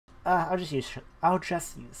I'll just use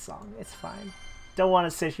song. It's fine. Don't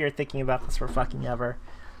want to sit here thinking about this for fucking ever.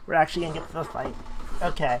 We're actually gonna get to the fight.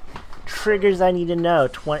 Okay. Triggers I need to know.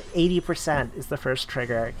 80% is the first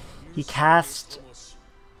trigger. He cast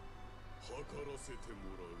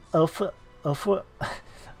Ophoius,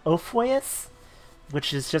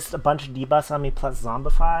 which is just a bunch of debuffs on me plus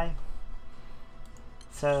Zombify.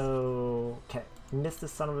 So, okay. Miss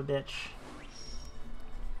this son of a bitch.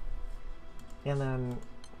 And then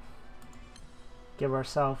give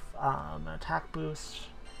ourselves an attack boost.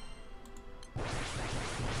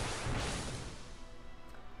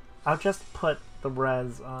 I'll just put the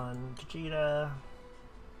res on Vegeta.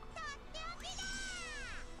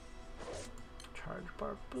 Charge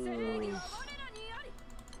bar boost.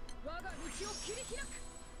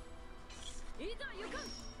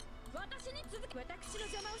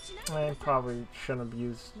 I probably shouldn't have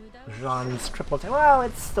used Jean's triple attack. Well,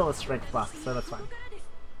 it's still a strength buff, so that's fine.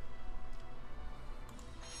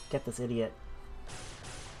 Get this idiot.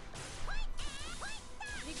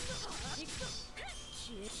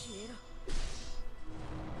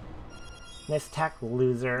 Nice attack,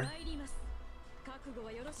 loser.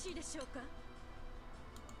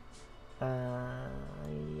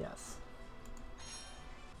 Yes.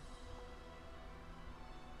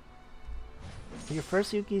 Your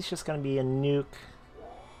first Yuki is just going to be a nuke.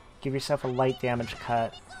 Give yourself a light damage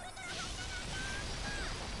cut.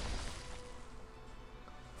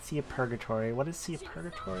 Sea of Purgatory. What is Sea of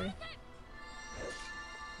Purgatory?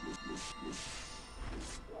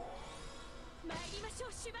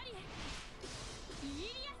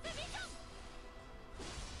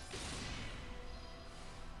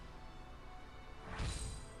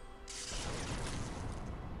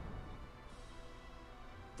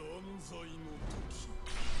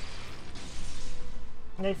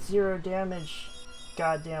 Nice 0 damage,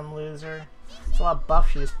 goddamn loser. It's a lot of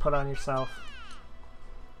buff you just put on yourself.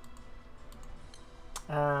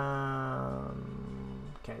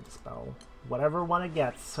 Okay, dispel. Whatever one it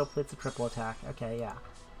gets. Hopefully it's a triple attack. Okay, yeah.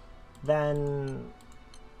 Then,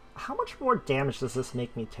 how much more damage does this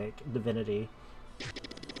make me take, Divinity?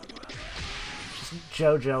 Just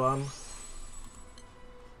JoJo him.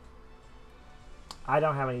 I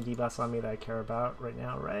don't have any debuffs on me that I care about right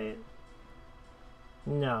now, right?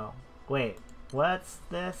 No. Wait, what's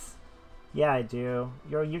this? Yeah, I do.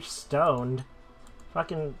 You're stoned.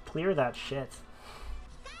 Fucking clear that shit.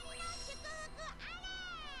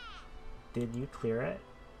 Did you clear it?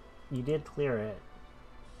 You did clear it.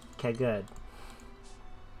 Okay, good.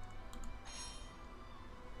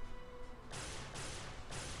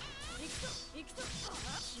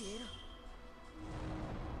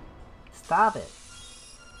 Stop it.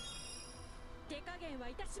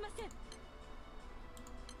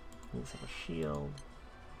 Needs to have a shield.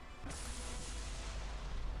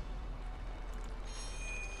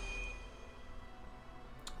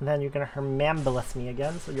 And then you're gonna Hermambulus me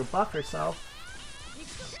again, so you'll buff yourself.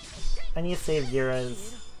 I need to save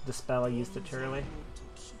Yura's Dispel, I used it too early.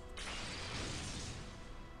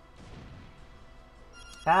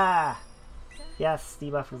 Ah! Yes,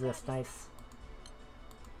 debuff resist, nice.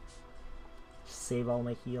 Just save all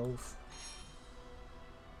my heals.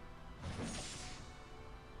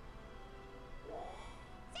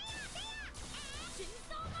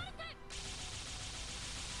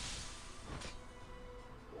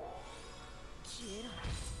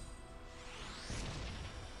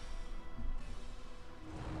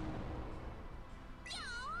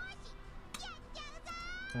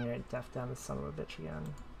 Alright, def down the son of a bitch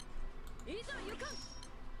again.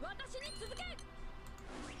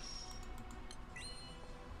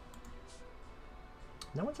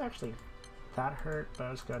 No one's actually that hurt, but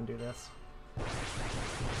I was gonna do this.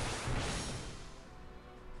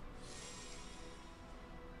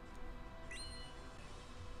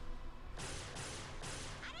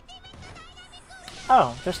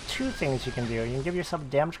 Oh, there's two things you can do. You can give yourself a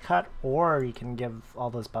damage cut, or you can give all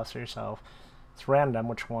those buffs to yourself. It's random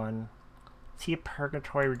which one. See,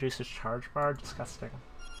 Purgatory reduces charge bar? Disgusting.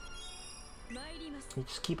 You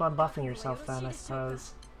just keep on buffing yourself then, I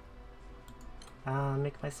suppose.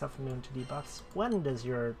 Make myself immune to debuffs. When does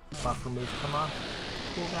your buff remove come off?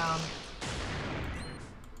 Cooldown.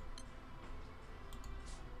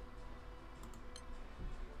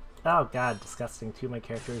 Oh god, disgusting. Two of my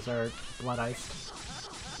characters are blood iced.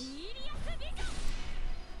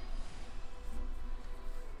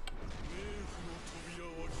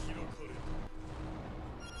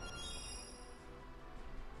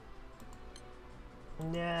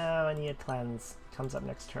 No, I need a cleanse. Comes up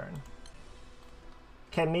next turn.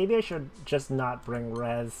 Okay, maybe I should just not bring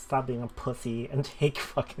res, stop being a pussy, and take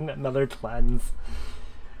fucking another cleanse.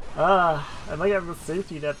 I might have the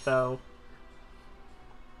safety net though.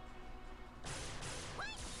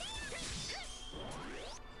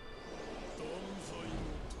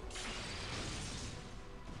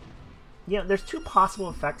 Yeah, there's two possible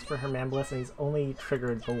effects for Hermambulus, and he's only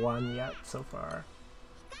triggered the one yet so far.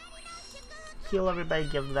 Heal everybody,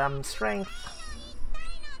 give them strength.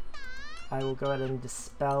 I will go ahead and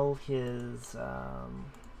dispel his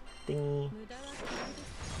thingy.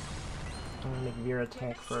 I'm gonna make Vera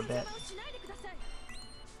tank for a bit.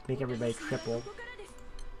 Make everybody triple.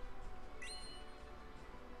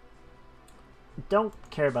 Don't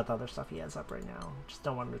care about the other stuff he has up right now. Just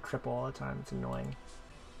don't want him to triple all the time. It's annoying.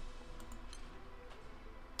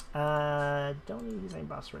 Don't need to use any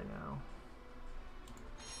buffs right now.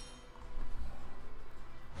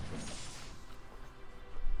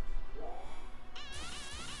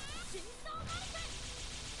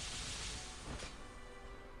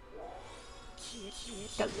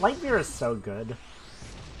 Lightyear is so good.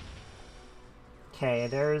 Okay,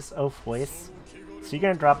 there's Oaf Voice. So you're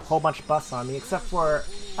gonna drop a whole bunch of buffs on me, except for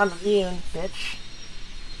I'm immune, bitch.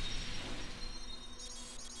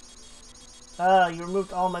 Oh, you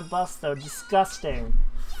removed all my buffs though. Disgusting.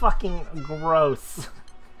 Fucking gross.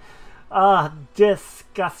 Ah,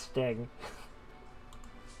 disgusting.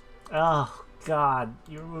 Oh god,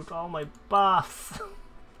 you removed all my buffs.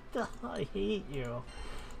 I hate you.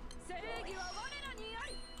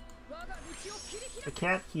 I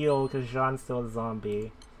can't heal because Jean's still a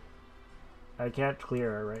zombie. I can't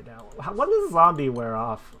clear her right now. When does zombie wear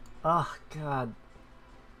off? Oh god.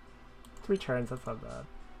 3 turns, that's not bad.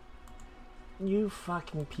 You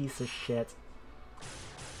fucking piece of shit.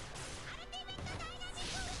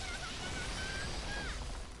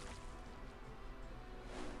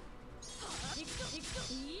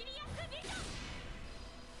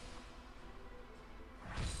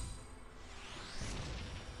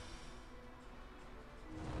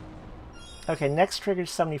 Okay, next trigger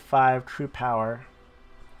 75, true power.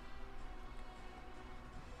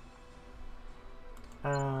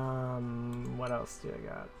 What else do I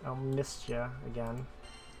got? Oh, missed ya again.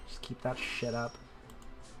 Just keep that shit up.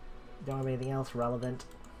 Don't have anything else relevant.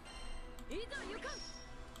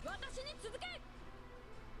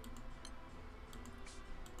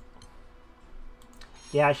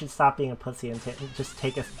 Yeah, I should stop being a pussy and just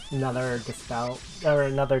take another dispel or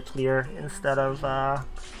another clear instead of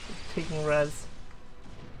taking res.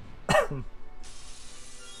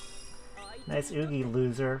 Nice Oogie,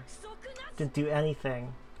 loser. Didn't do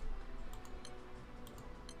anything.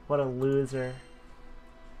 What a loser.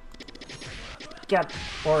 Get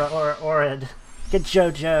Orid. Get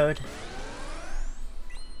JoJo'd.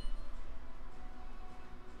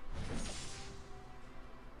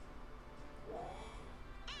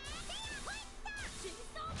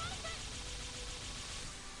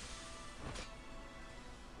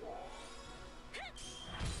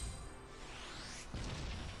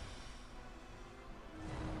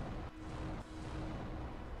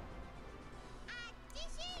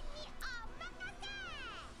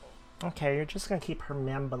 Okay, you're just gonna keep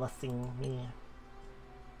Hermambulusing me.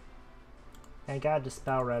 I got a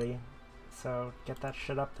dispel ready, so get that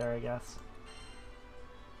shit up there, I guess.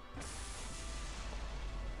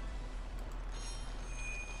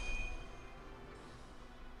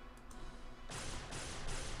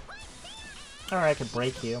 Or I could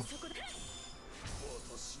break you.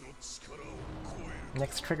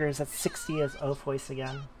 Next trigger is at 60 as Oaf Voice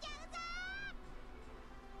again.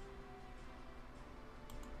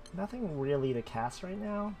 Nothing really to cast right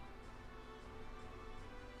now.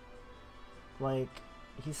 Like,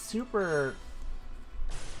 he's super...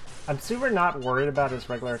 I'm super not worried about his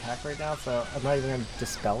regular attack right now, so I'm not even gonna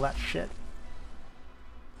dispel that shit.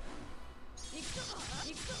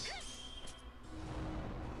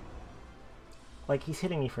 Like, he's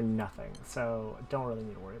hitting me for nothing, so I don't really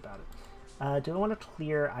need to worry about it. Do I want to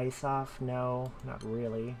clear ice off? No, not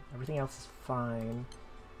really. Everything else is fine.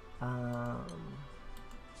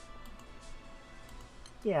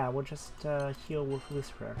 Yeah, we'll just heal with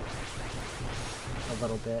Lucifer a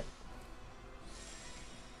little bit.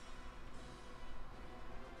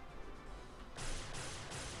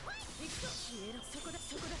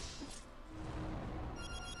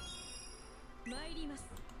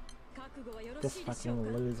 This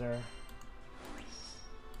fucking loser.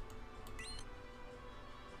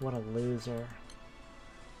 What a loser.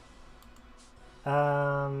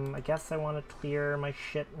 I guess I want to clear my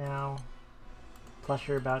shit now. Plus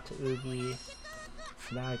you're about to Oogie,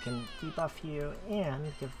 so now I can debuff you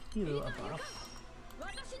and give you a buff.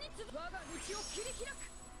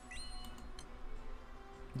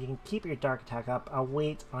 You can keep your dark attack up. I'll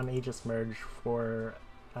wait on Aegis Merge for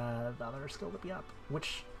her skill to be up.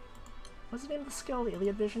 Which, what's the name of the skill? The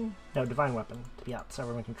Iliad Vision? No, Divine Weapon to be up, so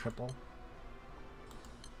everyone can triple.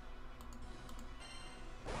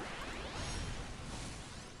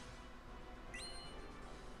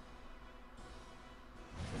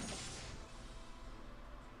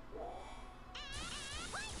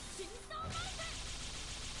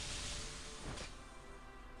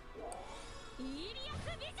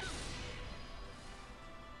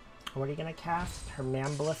 What are you gonna cast? Her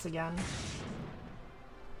Mambalus again?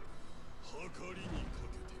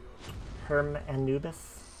 Her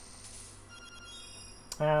Anubis?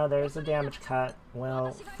 Oh, there's a damage cut.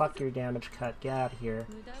 Well, fuck your damage cut. Get out of here.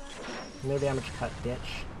 No damage cut,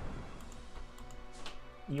 bitch.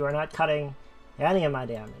 You are not cutting any of my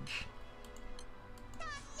damage.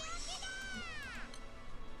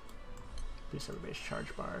 Boost everybody's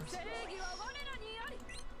charge bars.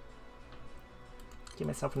 Give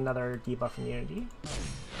myself another debuff immunity.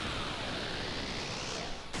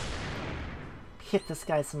 Hit this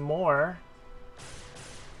guy some more.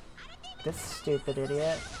 This stupid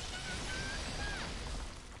idiot.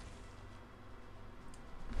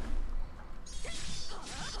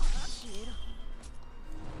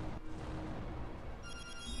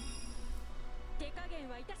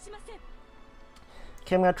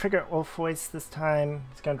 Okay, I'm gonna trigger Wolf Voice this time.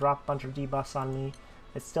 It's gonna drop a bunch of debuffs on me.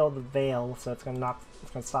 It's still the Veil, so it's gonna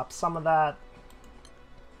stop some of that.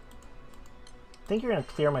 I think you're gonna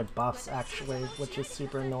clear my buffs actually, which is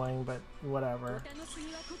super annoying, but whatever.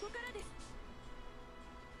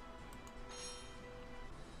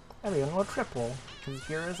 Everyone will triple, because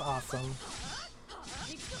Vera is awesome.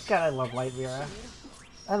 God, I love Light Vera.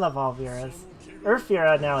 I love all Veras. Earth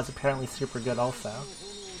Vera now is apparently super good also.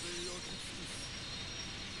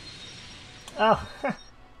 Oh,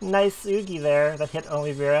 nice Oogie there that hit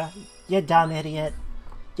only Vera. You dumb idiot.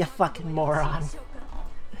 You fucking moron.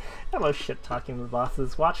 I love shit talking to the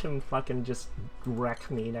bosses. Watch him fucking just wreck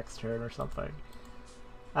me next turn or something.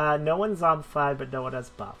 No one's zombified, but no one has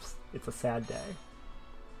buffs. It's a sad day.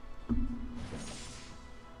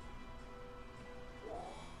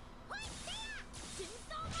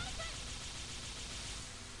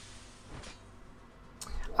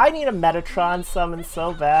 I need a Metatron summon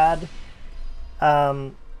so bad.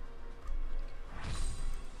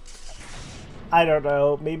 I don't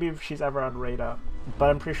know. Maybe if she's ever on Rada. But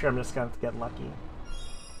I'm pretty sure I'm just going to get lucky.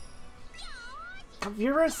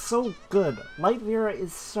 Vera is so good. Light Vera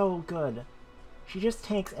is so good. She just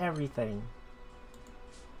tanks everything.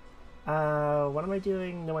 What am I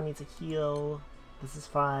doing? No one needs a heal. This is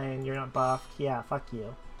fine. You're not buffed. Yeah, fuck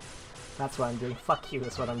you. That's what I'm doing. Fuck you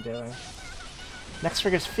is what I'm doing. Next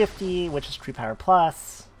trigger's 50, which is Tree Power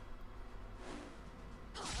Plus.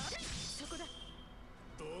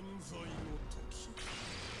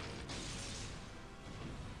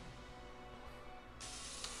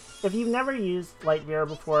 If you've never used Light Vera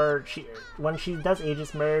before, when she does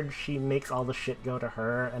Aegis Merge, she makes all the shit go to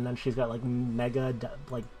her, and then she's got like mega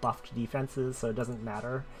buffed defenses, so it doesn't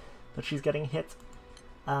matter that she's getting hit.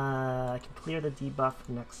 I can clear the debuff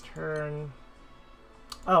next turn.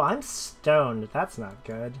 Oh, I'm stoned. That's not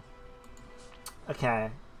good.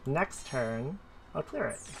 Okay, next turn, I'll clear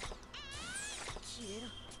it.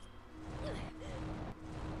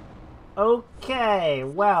 Okay,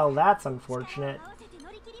 well, that's unfortunate.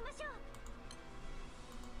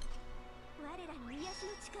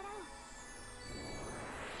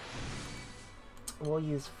 We'll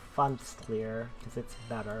use Fun's Clear, because it's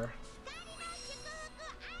better.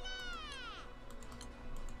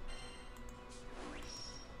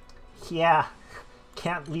 Yeah,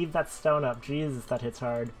 can't leave that stone up. Jesus, that hits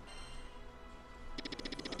hard.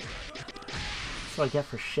 That's what I get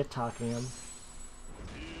for shit-talking him.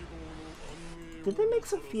 Did they make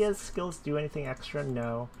Sophia's skills do anything extra?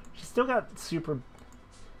 No. She still got super...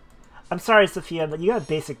 I'm sorry, Sophia, but you got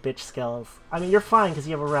basic bitch skills. I mean, you're fine because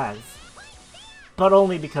you have a res. But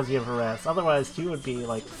only because you have a res. Otherwise, you would be,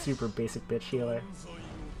 like, super basic bitch healer.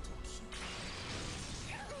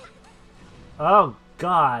 Oh,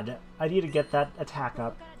 God. I need to get that attack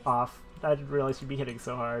off. I didn't realize you'd be hitting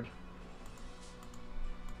so hard.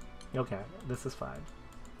 Okay, this is fine.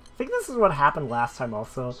 I think this is what happened last time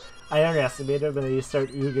also. I underestimated him and then you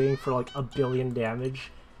start ooging for like 1 billion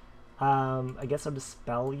damage. I guess I'll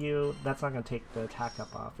dispel you. That's not going to take the attack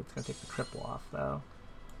up off. It's going to take the triple off though.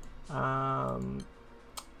 And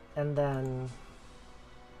then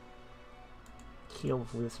heal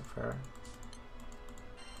with Lucifer.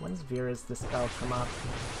 When's Vera's dispel come up?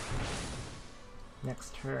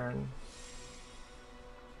 Next turn.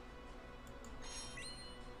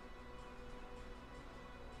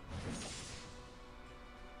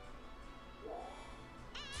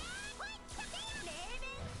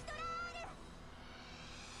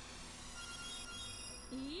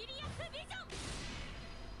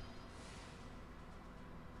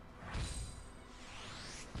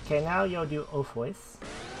 Okay, now you'll do O voice.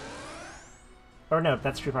 Or no,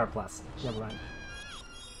 that's True Power Plus. Never mind.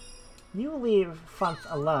 You leave Funth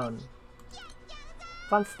alone.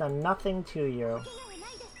 Funth's done nothing to you.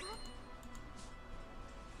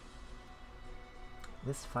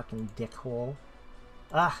 This fucking dickhole.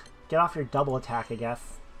 Ugh, get off your double attack, I guess.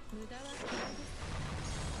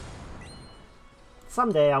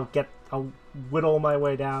 Someday I'll whittle my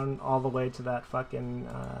way down all the way to that fucking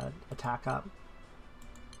attack up.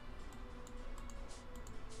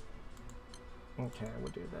 Okay,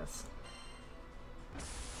 we'll do this.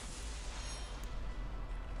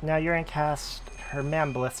 Now you're gonna cast her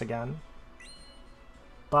Bliss again.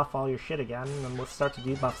 Buff all your shit again, and then we'll start to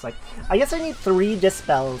debuff. Like, I guess I need 3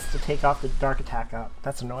 dispels to take off the dark attack up.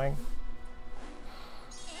 That's annoying.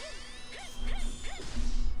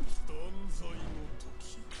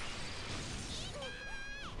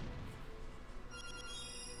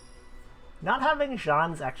 Not having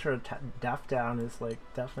Jean's extra def down is like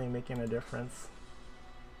definitely making a difference.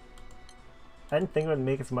 I didn't think it would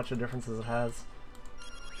make as much a difference as it has.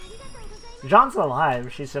 Jean's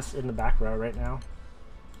alive, she's just in the back row right now.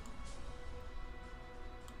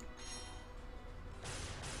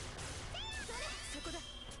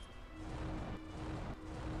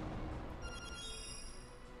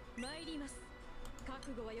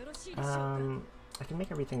 I can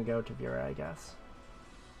make everything go to Vera, I guess.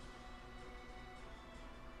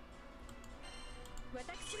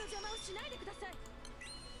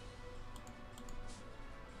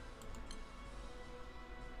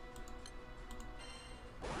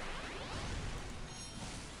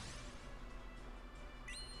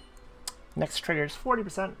 Next trigger is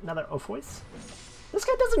 40%, another O voice. This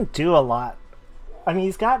guy doesn't do a lot. I mean,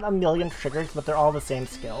 he's got a million triggers, but they're all the same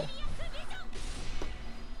skill.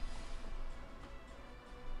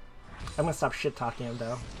 I'm gonna stop shit-talking him,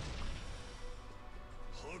 though.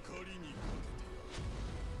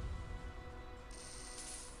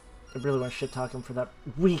 I really want to shit-talk him for that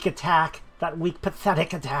weak attack! That weak,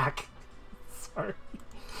 pathetic attack! Sorry.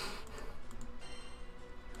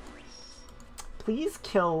 Please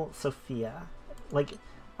kill Sophia. Like,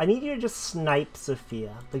 I need you to just snipe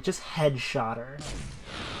Sophia. Like, just headshot her.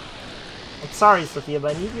 I'm sorry, Sophia,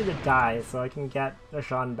 but I need you to die so I can get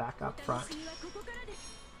Ashan back up front.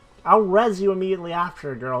 I'll res you immediately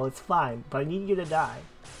after, girl. It's fine. But I need you to die.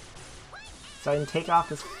 So I can take off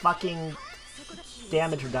this fucking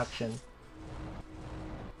damage reduction.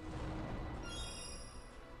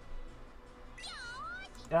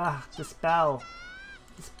 Ugh, dispel.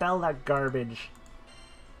 Dispel that garbage.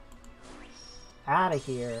 Outta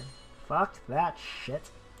here. Fuck that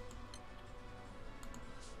shit.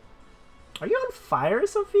 Are you on fire,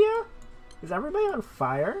 Sophia? Is everybody on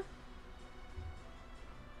fire?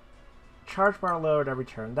 Charge bar lowered every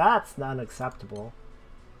turn. That's unacceptable.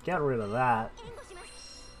 Get rid of that.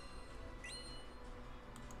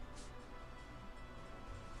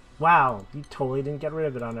 Wow, you totally didn't get rid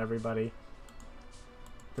of it on everybody.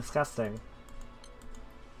 Disgusting.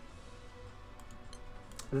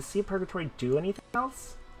 Does Sea Purgatory do anything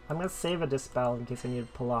else? I'm gonna save a Dispel in case I need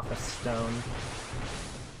to pull off a stone.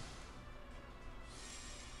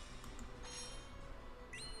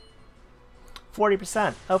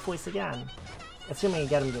 %. Oh, voice again. Assuming you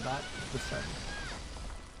get him to that this turn.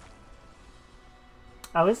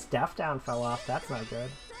 Oh, his def down fell off. That's not good.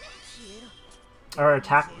 Or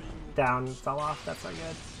attack down fell off. That's not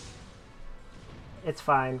good. It's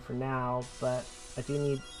fine for now, but I do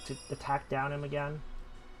need to attack down him again.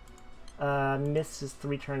 Mist is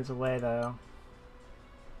 3 turns away, though.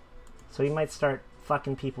 So he might start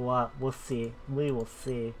fucking people up. We'll see. We will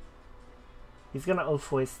see. He's gonna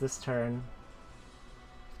O-voice this turn.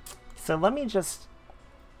 So let me just...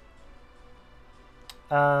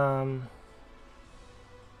 God.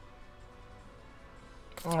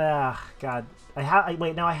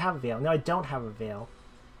 Wait, no, I have a Veil. No, I don't have a Veil.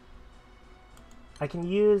 I can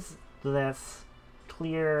use this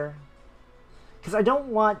clear... Because I don't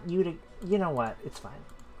want you to... You know what? It's fine.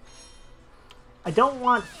 I don't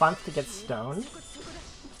want Funth to get stoned,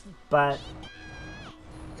 but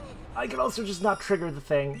I can also just not trigger the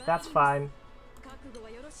thing. That's fine.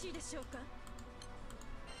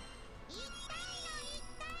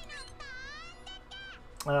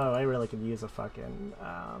 Oh, I really could use a fucking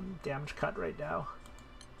damage cut right now.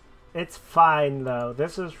 It's fine, though.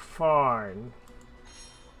 This is fine.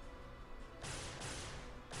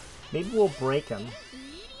 Maybe we'll break him.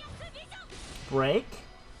 Break?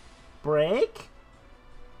 Break?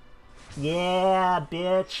 Yeah,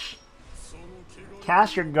 bitch.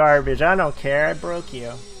 Cast your garbage. I don't care. I broke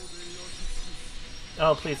you.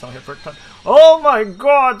 Oh, please don't hit for a ton. Oh my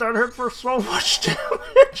god, that hit for so much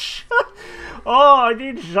damage! Oh, I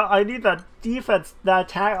need that defense, that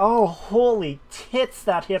attack. Oh, holy tits,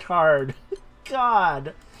 that hit hard.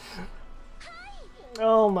 God.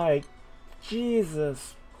 Oh my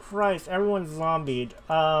Jesus Christ, everyone's zombied.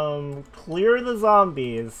 Clear the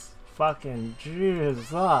zombies. Fucking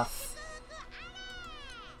Jesus.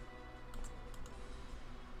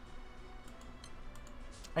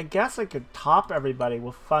 I guess I could top everybody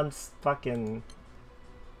with fun fucking...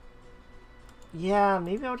 Yeah,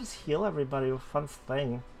 maybe I'll just heal everybody with fun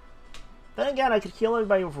thing. Then again, I could heal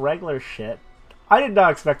everybody with regular shit. I did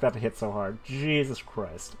not expect that to hit so hard. Jesus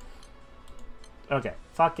Christ. Okay,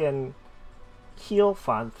 fucking heal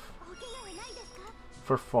fun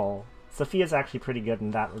for full. Sophia's actually pretty good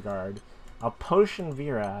in that regard. I'll potion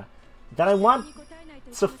Vera. Then I want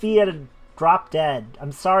Sophia to drop dead.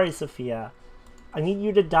 I'm sorry, Sophia. I need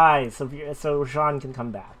you to die so Jean can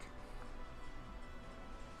come back.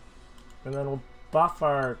 And then we'll buff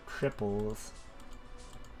our triples.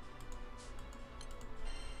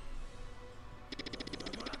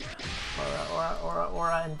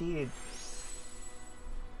 Aura, indeed.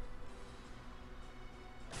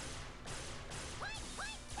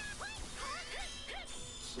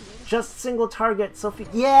 Just single target, Sophie.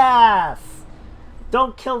 Yes!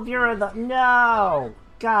 Don't kill Vera, no!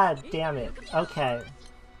 God damn it. Okay.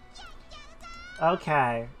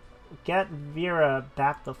 Okay. Get Vera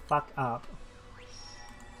back the fuck up.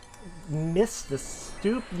 Miss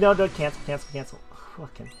the No, cancel.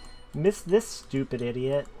 Fucking. Miss this stupid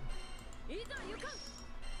idiot.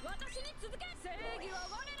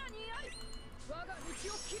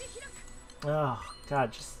 Oh,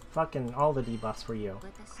 God, just fucking all the debuffs for you.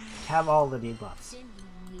 Have all the debuffs.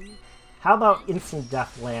 How about instant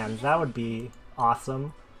death lands? That would be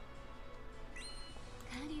awesome.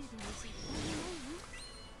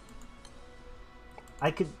 I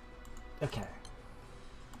could... Okay.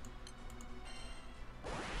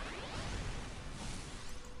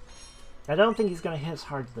 I don't think he's gonna hit as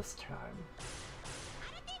hard this time.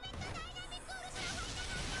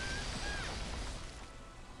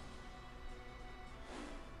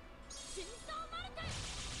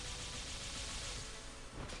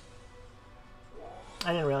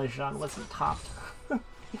 I didn't realize Jean wasn't topped.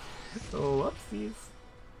 Oh, whoopsies.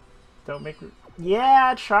 Don't make me...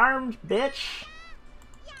 Yeah, charmed, bitch!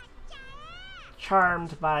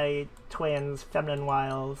 Charmed by twins, feminine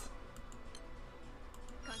wiles.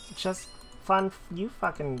 Just fun. You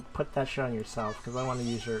fucking put that shit on yourself, because I want to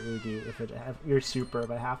use your Ugi your super if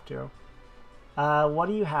I have to. What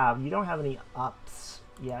do you have? You don't have any ups.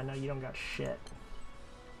 Yeah, no, you don't got shit.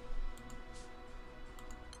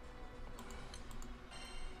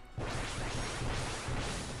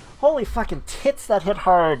 Holy fucking tits, that hit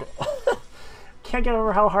hard! Can't get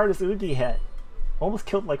over how hard this Ugi hit. Almost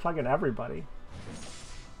killed like fucking everybody.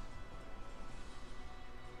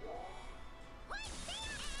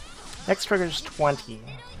 Next trigger is 20.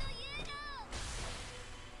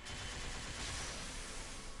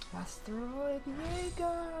 Asteroid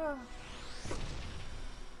Vega!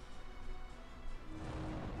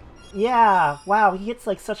 Yeah, wow, he hits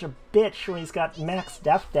like such a bitch when he's got max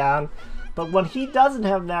def down. But when he doesn't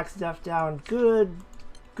have max def down, good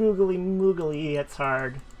googly moogly, he hits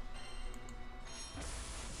hard.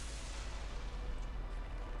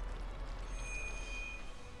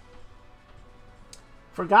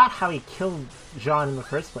 Forgot how he killed Jean in the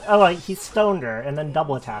first place. Oh, like, he stoned her and then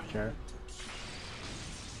double attacked her.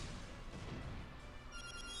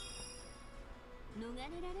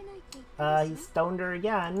 He stoned her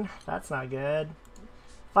again. That's not good.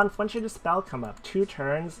 Fun, when should a spell come up? 2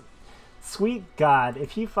 turns? Sweet God,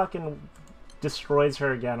 if he fucking destroys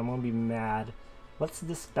her again, I'm gonna be mad. Let's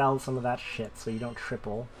dispel some of that shit so you don't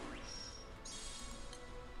triple.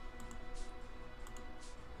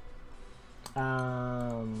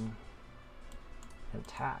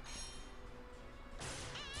 Attack.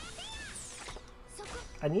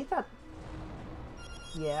 I need that.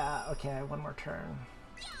 Yeah, okay, one more turn.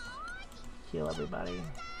 Heal everybody.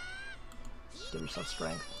 Give yourself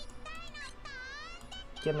strength.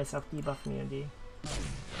 Give myself debuff immunity.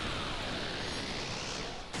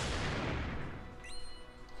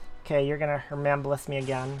 Okay, you're gonna Hermambliss me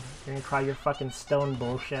again. You're gonna try your fucking stone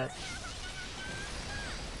bullshit.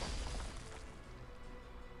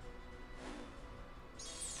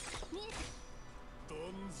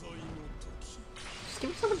 Just give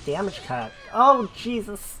me some damage cut. Oh,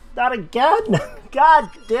 Jesus. Not again! God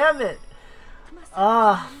damn it!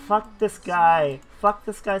 Ah, fuck this guy. Fuck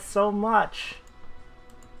this guy so much.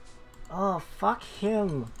 Oh, fuck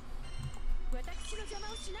him.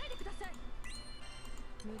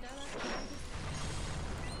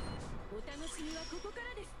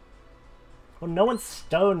 Well, no one's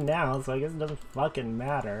stoned now, so I guess it doesn't fucking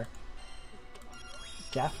matter.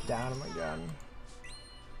 Death down, oh my god.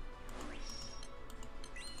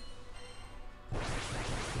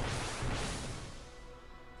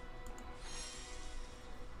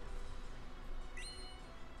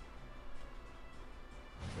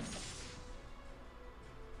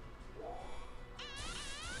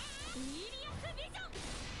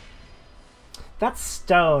 That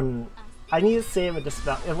stone, I need to save it to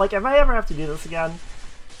spell. Like, if I ever have to do this again,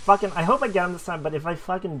 fucking, I hope I get him this time, but if I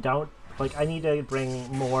fucking don't, like, I need to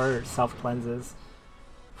bring more self-cleanses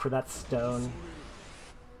for that stone.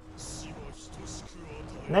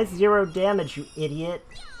 Nice 0 damage, you idiot.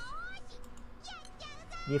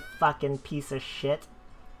 You fucking piece of shit.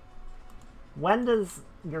 When does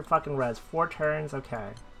your fucking res? 4 turns? Okay.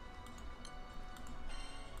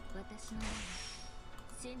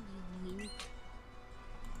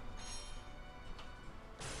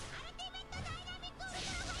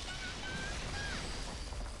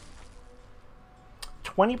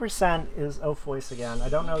 20% is Ophois again. I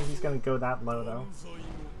don't know if he's going to go that low, though.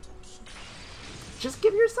 Just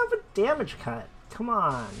give yourself a damage cut. Come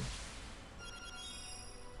on.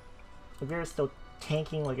 If you're still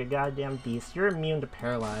tanking like a goddamn beast, you're immune to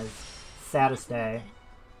paralyze. Saddest day.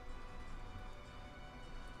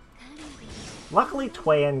 Luckily,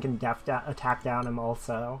 Twain can attack down him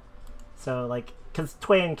also. So, like, because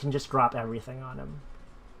Twain can just drop everything on him.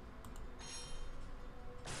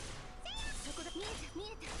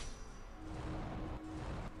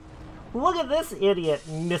 Look at this idiot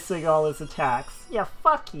missing all his attacks. Yeah,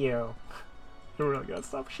 fuck you. I really gotta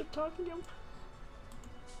stop shit-talking him.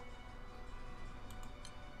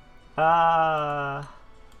 I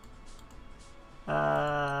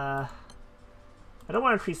don't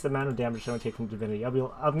want to increase the amount of damage I take from Divinity. I'm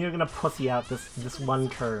gonna pussy out this one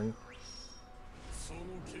turn.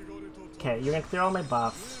 Okay, you're gonna clear all my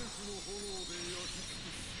buffs.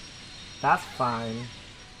 That's fine.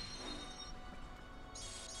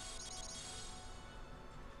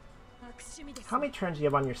 How many turns do you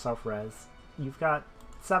have on your self-res? You've got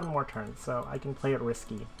 7 more turns, so I can play it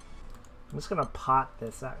risky. I'm just gonna pot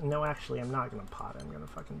this. No, actually, I'm not gonna pot it. I'm gonna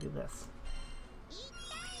fucking do this.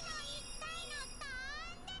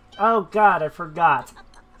 Oh god, I forgot.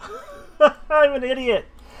 I'm an idiot.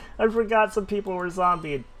 I forgot some people were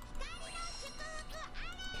zombied.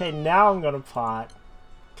 Okay, now I'm gonna pot.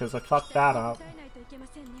 Because I fucked that up.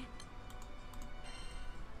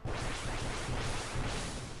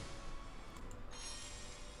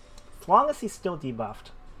 As long as he's still debuffed.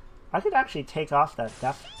 I could actually take off that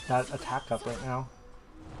attack up right now.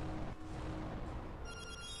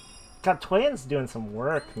 God, Twain's doing some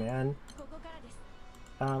work, man.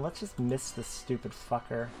 Let's just miss this stupid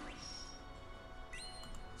fucker.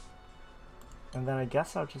 And then I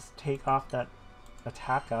guess I'll just take off that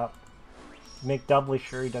attack up. Make doubly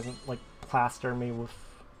sure he doesn't, like, plaster me with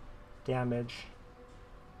damage.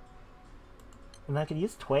 And I could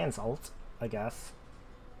use Twain's ult, I guess.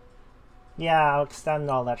 Yeah, I'll extend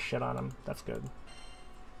all that shit on him. That's good.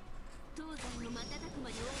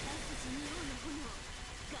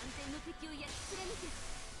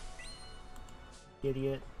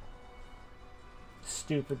 Idiot.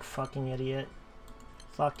 Stupid fucking idiot.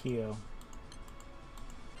 Fuck you.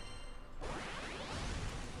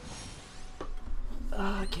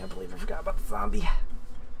 I can't believe I forgot about the zombie.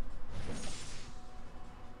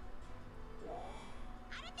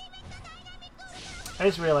 I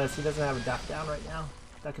just realized he doesn't have a death down right now.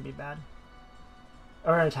 That could be bad.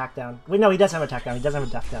 Or an attack down. Wait, no, he does have an attack down. He doesn't have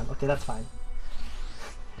a death down. Okay, that's fine.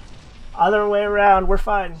 Other way around, we're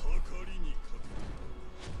fine.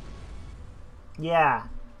 Yeah.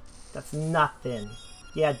 That's nothing.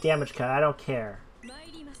 Yeah, damage cut. I don't care.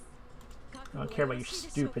 I don't care about your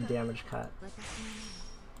stupid damage cut.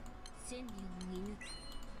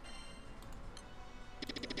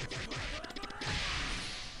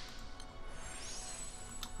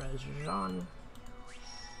 Jean.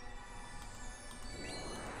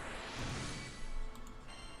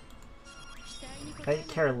 I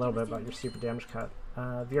care a little bit about your super damage cut.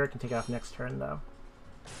 Vera can take it off next turn, though.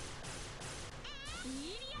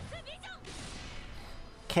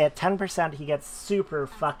 Okay, at 10% he gets super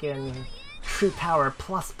fucking true power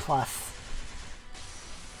plus plus.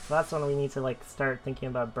 So that's when we need to, like, start thinking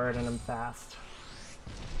about burning him fast.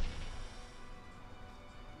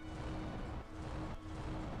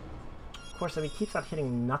 Of course, if he keeps on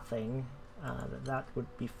hitting nothing, that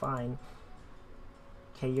would be fine.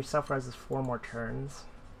 Okay, your self-res is 4 more turns.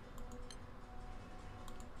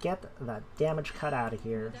 Get that damage cut out of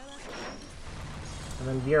here. And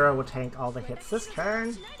then Vera will tank all the hits this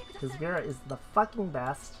turn, because Vera is the fucking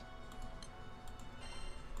best.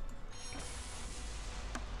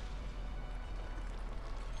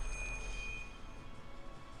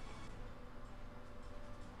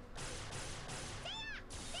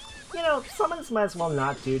 You know, summons might as well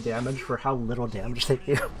not do damage for how little damage they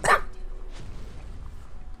do.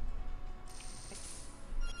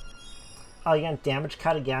 Oh, you're gonna damage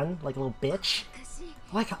cut again? Like a little bitch?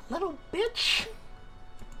 Like a little bitch?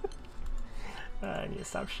 I need to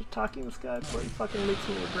stop shit-talking this guy before he fucking makes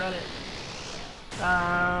me regret it.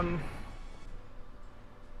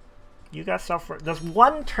 You got self-res. There's a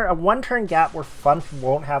one-turn gap where Fun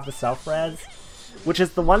won't have the self-res, which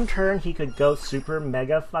is the one turn he could go super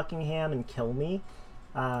mega fucking ham and kill me.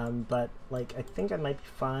 But, like, I think I might be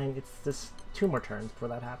fine. It's just 2 more turns before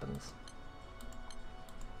that happens.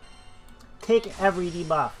 Take every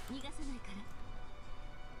debuff.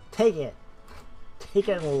 Take it. Take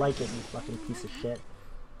it and like it, you fucking piece of shit.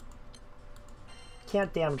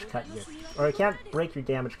 Can't damage cut you. Or I can't break your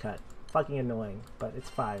damage cut. Fucking annoying, but it's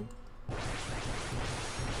fine.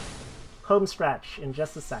 Home stretch in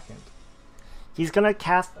just a second. He's gonna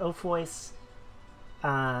cast Ophois,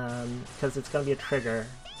 because it's gonna be a trigger.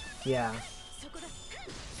 Yeah.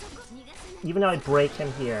 Even though I break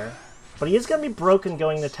him here. But he is gonna be broken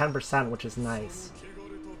going to 10%, which is nice.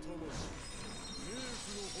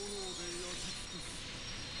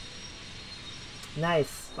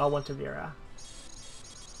 Nice. All went to Vera.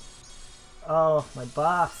 Oh, my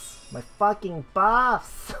buffs. My fucking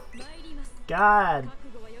buffs! God.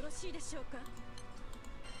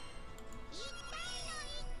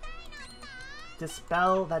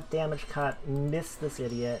 Dispel that damage cut, miss this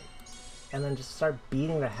idiot, and then just start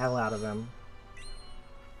beating the hell out of him.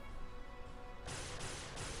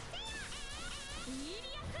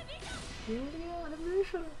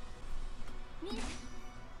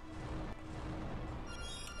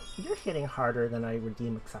 You're hitting harder than I would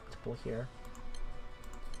deem acceptable here.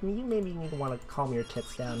 I mean, you maybe need to want to calm your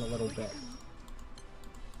tits down a little bit.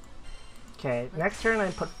 Okay, next turn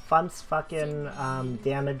I put Fun's fucking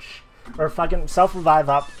damage, or fucking self-revive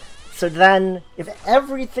up. So then, if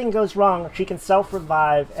everything goes wrong, she can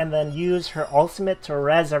self-revive and then use her ultimate to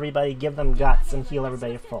res everybody, give them guts, and heal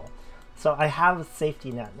everybody full. So I have a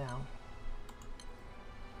safety net now.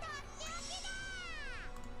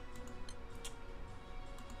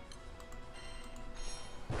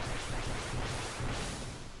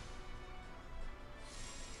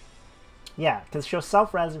 Yeah, because she'll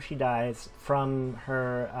self-res if she dies from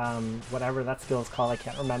her, whatever that skill is called, I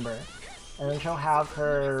can't remember. And then she'll have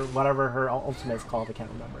her, whatever her ultimate is called, I can't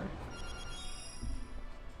remember.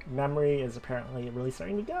 Memory is apparently really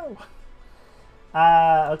starting to go.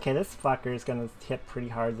 Okay, this fucker is gonna hit pretty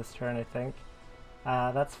hard this turn, I think.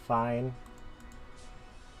 That's fine.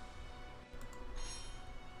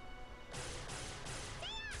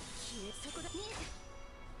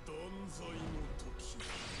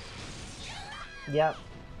 Yep,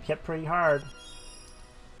 hit pretty hard.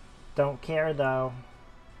 Don't care though.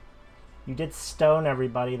 You did stone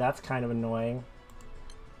everybody, that's kind of annoying.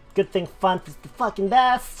 Good thing Fun is the fucking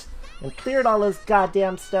best! And cleared all those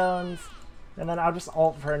goddamn stones. And then I'll just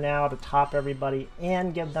ult her now to top everybody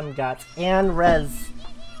and give them guts and res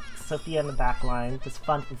Sophia in the back line, because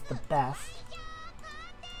Fun is the best.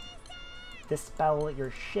 Dispel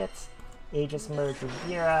your shit. Aegis merge with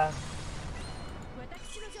Vera.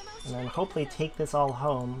 And then hopefully take this all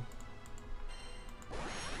home.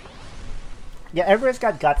 Yeah, everybody's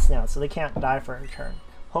got guts now, so they can't die for a turn.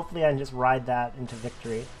 Hopefully I can just ride that into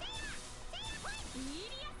victory.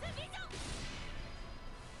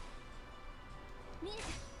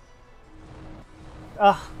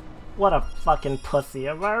 Ugh, what a fucking pussy,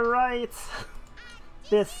 am I right?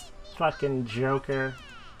 This fucking Joker.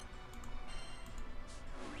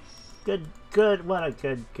 Good, what a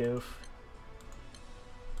good goof.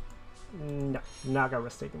 No, not gonna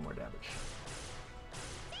risk taking more damage.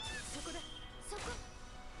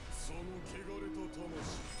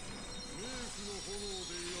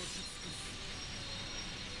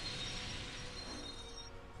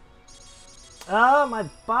 Oh, my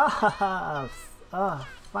buffs! Oh,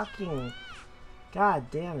 fucking...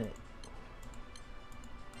 God damn it.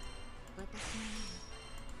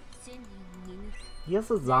 He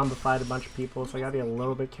also zombified a bunch of people, so I gotta be a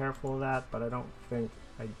little bit careful of that, but I don't think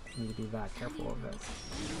I need to be that careful of it.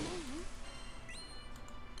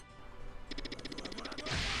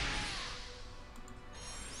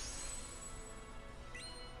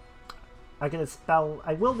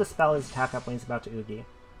 I will dispel his attack up when he's about to Oogie.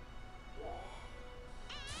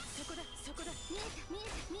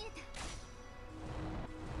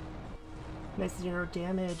 Nice 0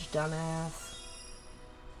 damage, dumbass.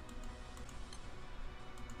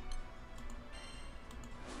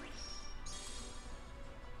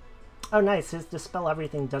 Oh nice, his Dispel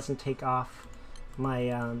Everything doesn't take off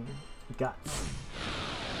my guts.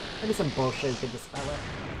 Maybe some bullshit could dispel it.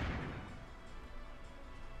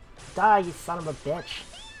 Die, you son of a bitch.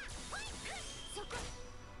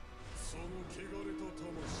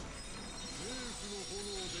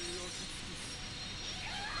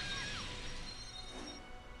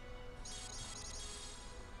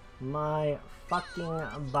 My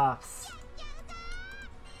fucking buffs.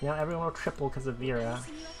 Now everyone will triple because of Vera.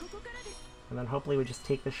 And then hopefully we just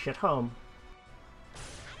take this shit home.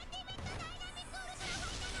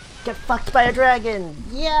 Get fucked by a dragon!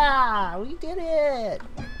 Yeah! We did it!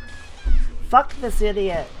 Fuck this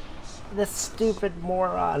idiot! This stupid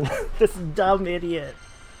moron! This dumb idiot!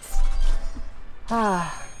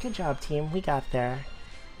 Ah, good job team, we got there.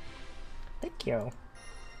 Thank you.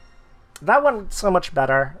 That went so much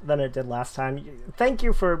better than it did last time. Thank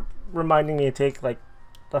you for reminding me to take, like,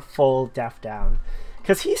 the full Death Down.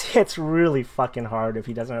 Because he hits really fucking hard if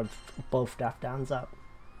he doesn't have both Death Downs up.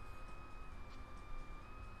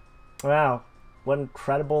 Wow, what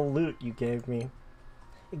incredible loot you gave me.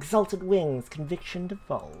 Exalted Wings, Conviction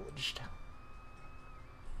Divulged.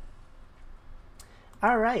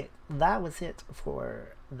 Alright, that was it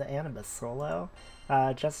for the Anubis solo.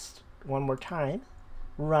 Just one more time.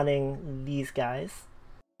 Running these guys.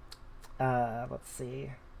 Let's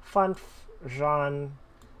see. Funf, Jean,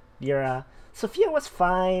 Vera. Sophia was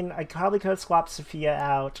fine. I probably could have swapped Sophia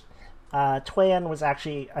out. Twain was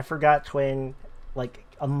actually, I forgot Twain, like,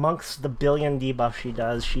 amongst the billion debuffs she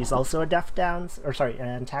does, she's also a Death Down, or sorry,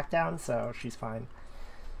 an Attack Down, so she's fine.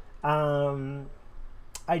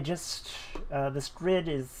 I just, this grid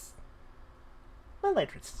is, well,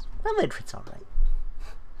 Latrit's alright.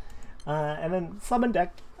 And then Summon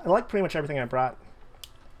Deck, I like pretty much everything I brought.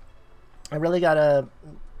 I really gotta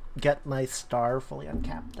get my star fully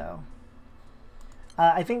uncapped, though.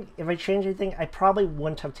 I think if I change anything, I probably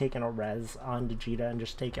wouldn't have taken a res on Vegeta and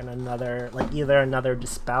just taken another, like, either another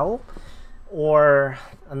Dispel or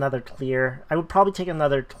another Clear. I would probably take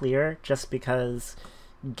another Clear just because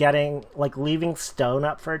getting, like, leaving Stone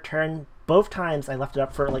up for a turn, both times I left it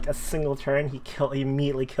up for, like, a single turn, he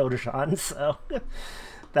immediately killed Jean, so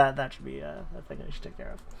that should be a thing I should take care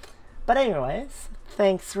of. But anyways,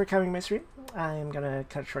 thanks for coming to my stream. I'm gonna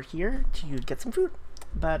cut it short here to get some food.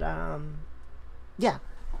 But, yeah,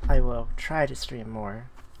 I will try to stream more.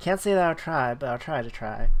 Can't say that I'll try, but I'll try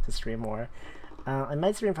to stream more. I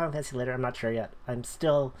might stream Final Fantasy later, I'm not sure yet. I'm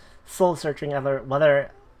still soul-searching as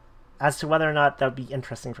to whether or not that would be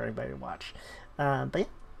interesting for anybody to watch. But yeah,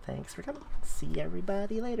 thanks for coming. See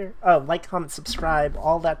everybody later. Oh, like, comment, subscribe,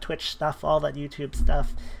 all that Twitch stuff, all that YouTube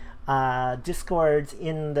stuff. Discord's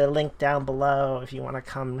in the link down below if you want to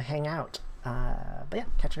come hang out. But yeah,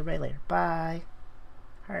 catch everybody later. Bye.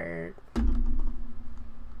 Heart.